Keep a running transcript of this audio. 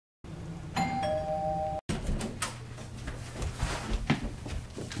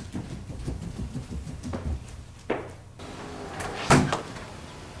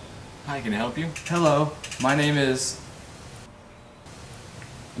Hi, can I help you? Hello, my name is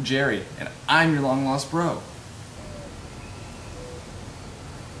Jerry, and I'm your long lost bro.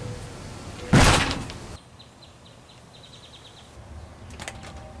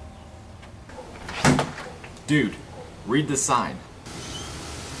 Dude, read the sign.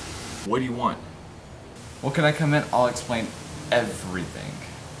 What do you want? Well, can I come in? I'll explain everything.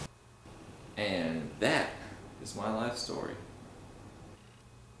 And that is my life story.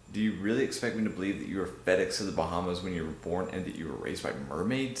 Do you really expect me to believe that you were FedExed to the Bahamas when you were born and that you were raised by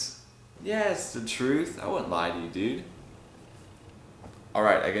mermaids? Yeah, it's the truth. I wouldn't lie to you, dude.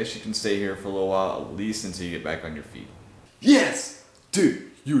 Alright, I guess you can stay here for a little while, at least until you get back on your feet. Yes!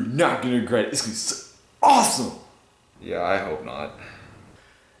 Dude, you're not gonna regret it. It's gonna be so awesome! Yeah, I hope not.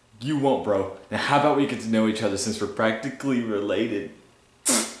 You won't, bro. Now how about we get to know each other since we're practically related?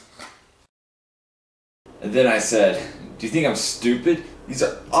 And then I said, do you think I'm stupid? These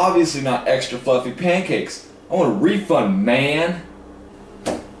are obviously not extra fluffy pancakes. I want a refund, man.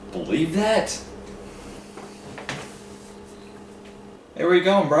 Believe that? Hey, where you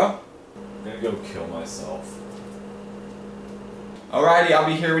going, bro? I'm gonna go kill myself. Alrighty, I'll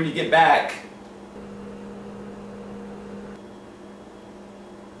be here when you get back.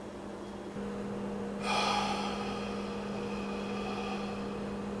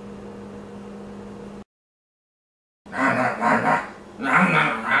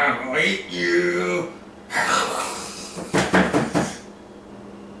 Wait, you.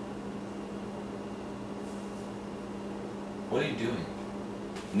 What are you doing?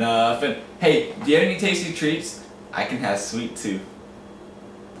 Nothing. Hey, do you have any tasty treats? I can have sweet too.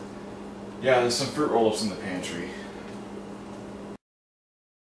 Yeah, there's some fruit roll-ups in the pantry.